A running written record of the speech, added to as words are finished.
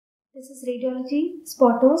This is Radiology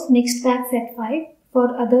Spotters Mixed Bag Set 5.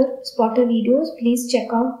 For other spotter videos, please check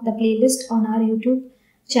out the playlist on our YouTube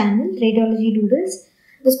channel, Radiology Doodles.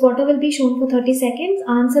 The spotter will be shown for 30 seconds.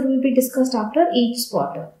 Answer will be discussed after each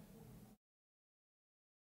spotter.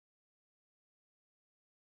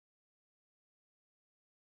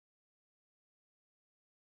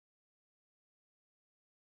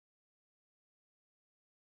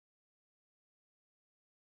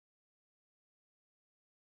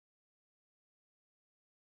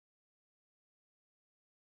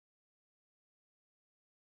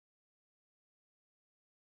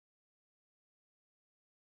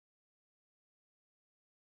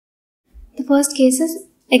 The first case is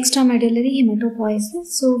extramedullary hematopoiesis.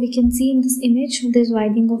 So we can see in this image there is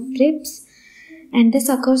widening of ribs, and this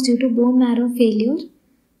occurs due to bone marrow failure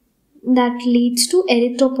that leads to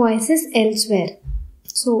erythropoiesis elsewhere.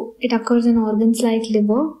 So it occurs in organs like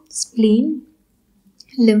liver, spleen,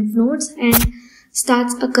 lymph nodes, and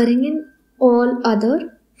starts occurring in all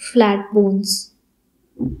other flat bones.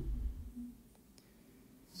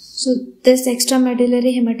 So this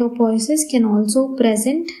extramedullary hematopoiesis can also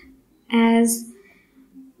present as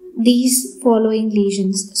these following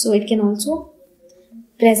lesions. So it can also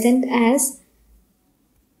present as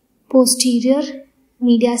posterior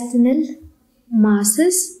mediastinal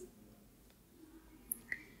masses.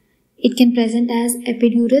 It can present as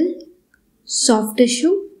epidural soft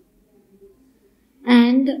tissue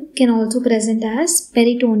and can also present as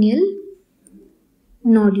peritoneal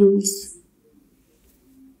nodules.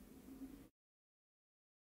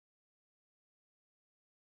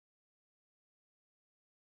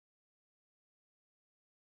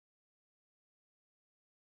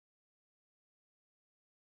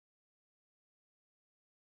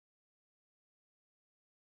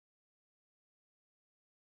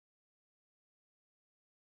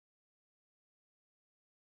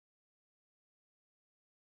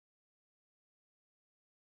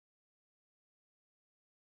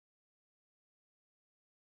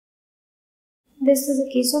 This is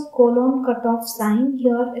a case of colon cutoff sign.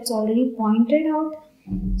 Here it's already pointed out.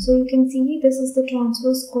 So you can see this is the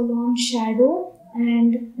transverse colon shadow,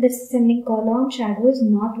 and the descending colon shadow is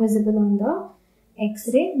not visible on the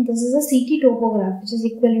X-ray. This is a CT topograph which is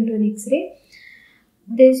equivalent to an X-ray.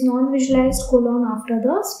 There is non-visualized colon after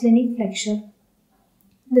the splenic flexure.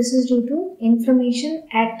 This is due to inflammation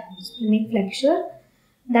at splenic flexure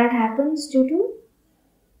that happens due to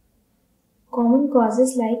common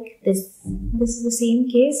causes like this. This is the same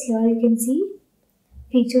case. Here you can see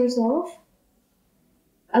features of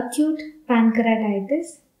acute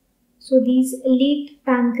pancreatitis. So these leaked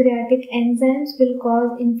pancreatic enzymes will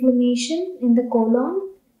cause inflammation in the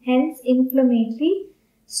colon. Hence inflammatory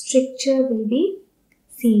stricture will be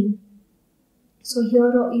seen. So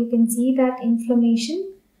here you can see that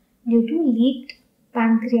inflammation due to leaked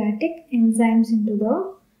pancreatic enzymes into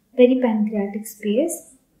the peripancreatic space,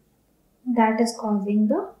 that is causing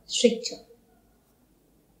the stricture.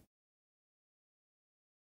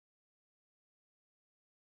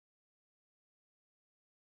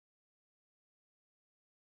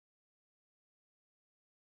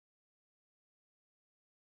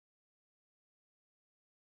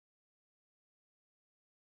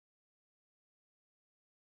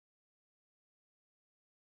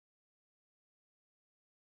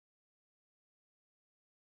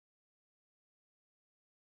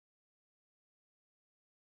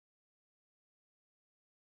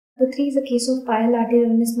 The 3 is a case of pile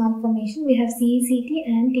arteriovenous malformation. We have CECT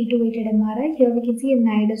and T2 weighted MRI. Here we can see a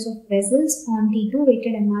nidus of vessels on T2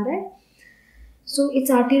 weighted MRI. So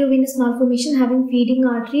it's arteriovenous malformation having feeding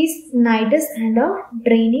arteries, nidus and a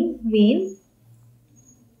draining vein.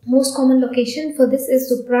 Most common location for this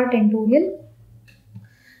is supratentorial.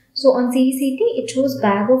 So on CECT it shows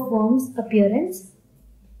bag of worms appearance.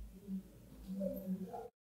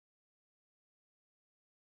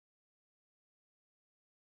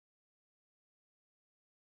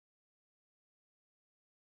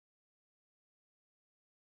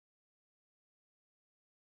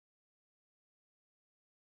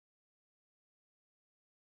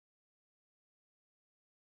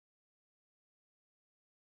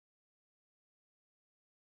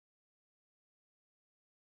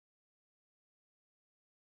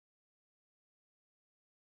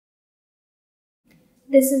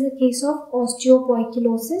 This is a case of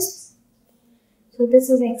osteopoikilosis. So this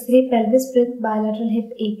is X-ray pelvis with bilateral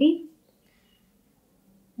hip AP.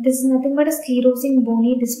 This is nothing but a sclerosing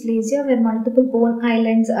bony dysplasia where multiple bone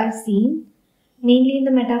islands are seen, mainly in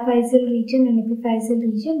the metaphyseal region and epiphyseal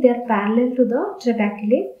region. They are parallel to the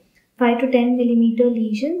trabeculae, 5 to 10 millimeter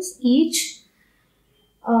lesions each,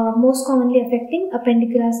 most commonly affecting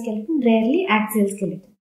appendicular skeleton, rarely axial skeleton.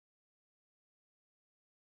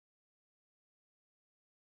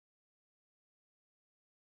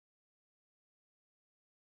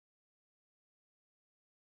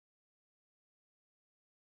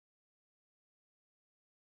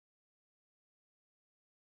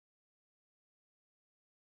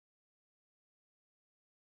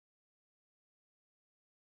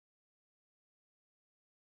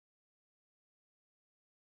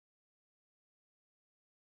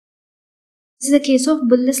 This is the case of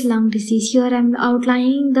bullous lung disease. Here I am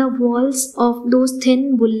outlining the walls of those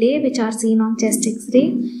thin bullae which are seen on chest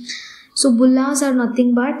X-ray. So bullas are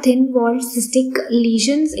nothing but thin walled cystic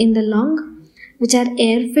lesions in the lung which are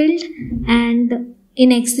air-filled, and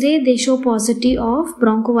in X-ray they show paucity of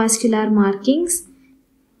bronchovascular markings.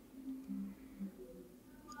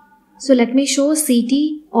 So let me show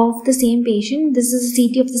CT of the same patient. This is a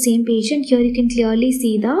CT of the same patient. Here you can clearly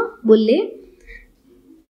see the bullae.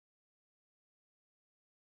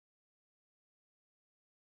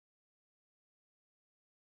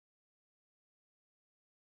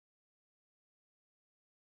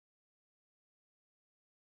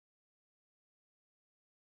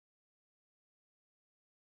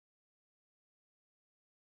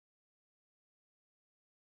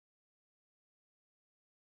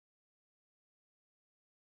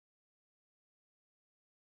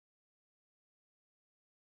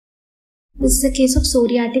 This is a case of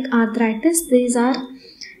psoriatic arthritis. These are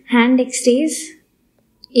hand X-rays,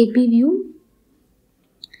 AP view.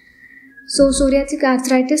 So psoriatic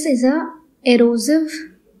arthritis is a erosive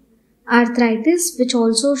arthritis which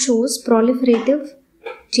also shows proliferative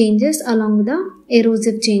changes along with the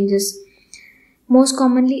erosive changes. Most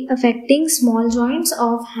commonly affecting small joints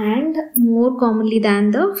of hand, more commonly than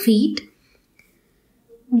the feet.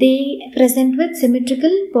 They present with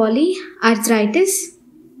symmetrical polyarthritis.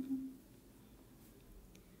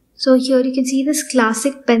 So here you can see this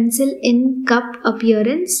classic pencil in cup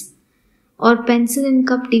appearance or pencil in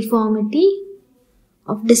cup deformity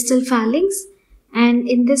of distal phalanx, and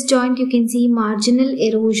in this joint you can see marginal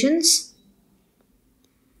erosions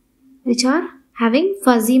which are having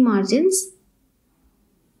fuzzy margins.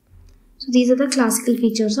 So these are the classical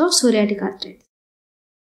features of psoriatic arthritis.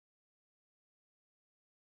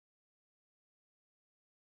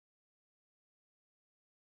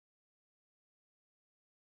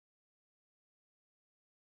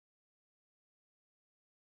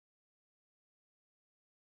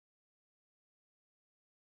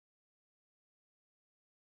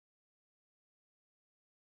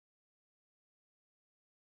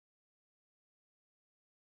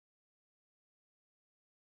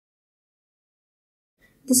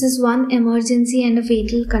 This is one emergency and a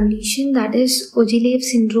fatal condition, that is Ogilev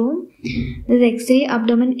syndrome. This is X-ray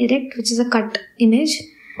abdomen erect, which is a cut image,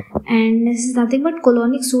 and this is nothing but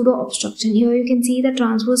colonic pseudo obstruction. Here you can see the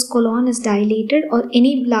transverse colon is dilated, or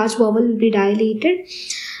any large bowel will be dilated,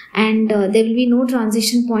 and there will be no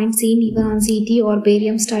transition point seen even on CT or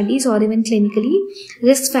barium studies or even clinically.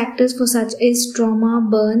 Risk factors for such is trauma,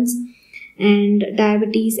 burns, and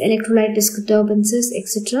diabetes, electrolyte disturbances,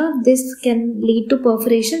 etc. This can lead to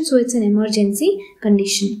perforation, so it's an emergency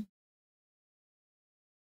condition.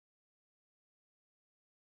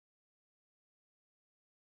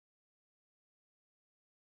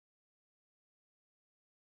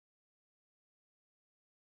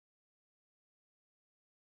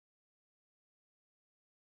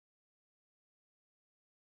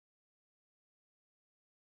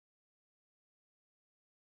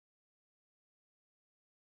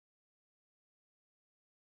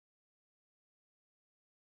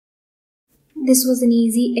 This was an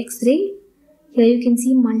easy X-ray. Here you can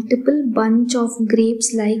see multiple bunch of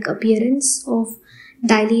grapes-like appearance of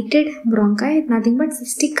dilated bronchi, nothing but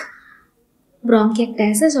cystic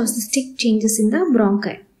bronchiectasis or cystic changes in the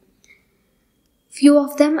bronchi. Few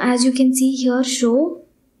of them, as you can see here, show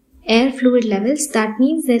air fluid levels. That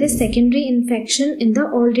means there is secondary infection in the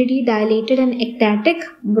already dilated and ectatic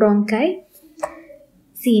bronchi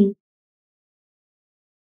seen.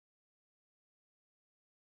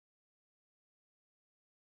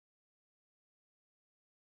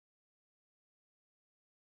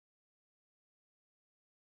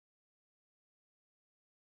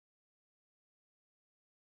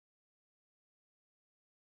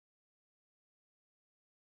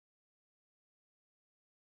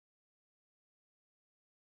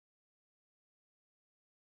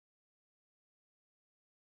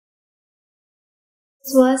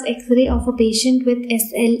 This was X-ray of a patient with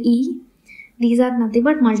SLE. These are nothing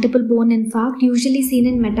but multiple bone infarct, usually seen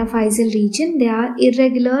in metaphyseal region. They are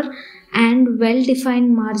irregular and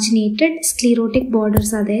well-defined marginated sclerotic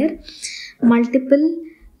borders are there. Multiple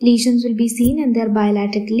lesions will be seen and they are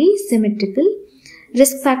bilaterally symmetrical.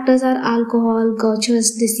 Risk factors are alcohol,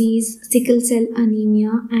 Gaucher's disease, sickle cell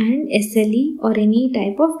anemia, and SLE or any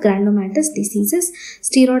type of granulomatous diseases.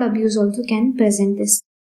 Steroid abuse also can present this.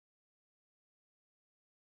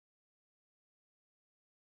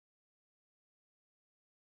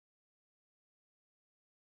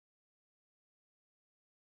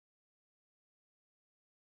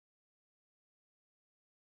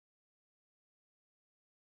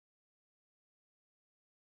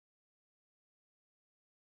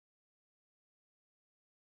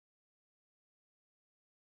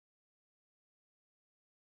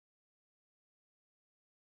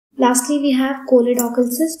 Lastly, we have choledochal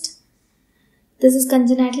cyst. This is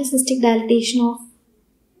congenital cystic dilatation of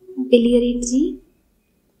biliary tree.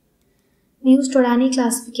 We use Todani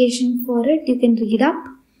classification for it. You can read up.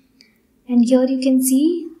 And here you can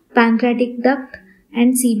see pancreatic duct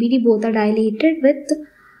and CBD both are dilated with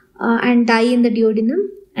and dye in the duodenum.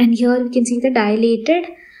 And here you can see the dilated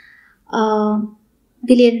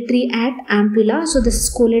biliary tree at ampulla. So this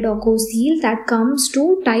is choledococele that comes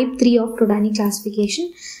to type 3 of Todani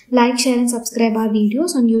classification. Like, share and subscribe our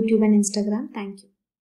videos on YouTube and Instagram. Thank you.